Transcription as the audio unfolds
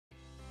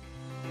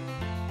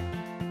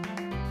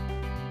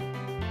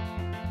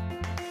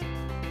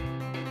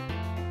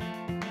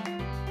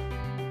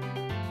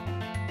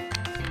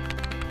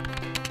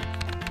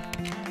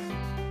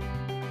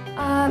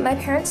My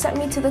parents sent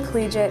me to the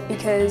Collegiate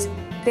because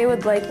they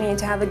would like me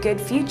to have a good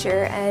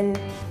future and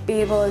be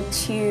able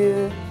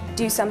to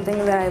do something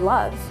that I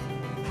love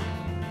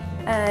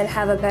and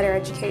have a better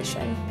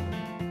education.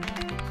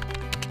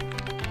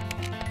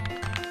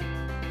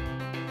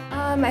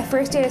 My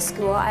first day of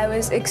school, I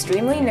was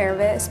extremely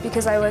nervous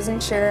because I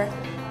wasn't sure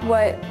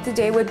what the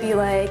day would be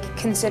like,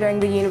 considering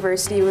the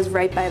university was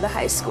right by the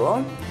high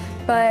school.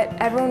 But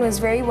everyone was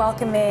very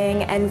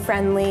welcoming and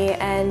friendly,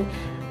 and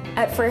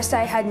at first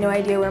I had no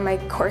idea where my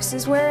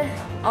courses were,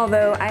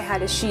 although I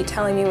had a sheet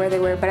telling me where they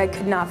were, but I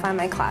could not find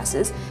my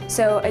classes.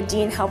 So a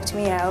dean helped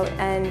me out,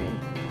 and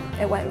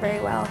it went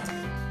very well.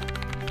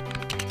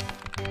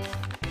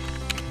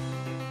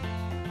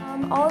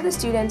 All of the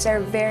students are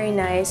very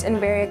nice and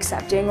very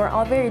accepting. We're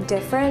all very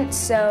different,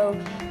 so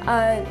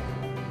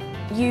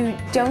you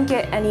don't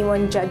get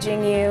anyone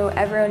judging you.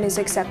 Everyone is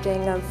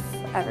accepting of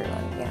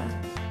everyone.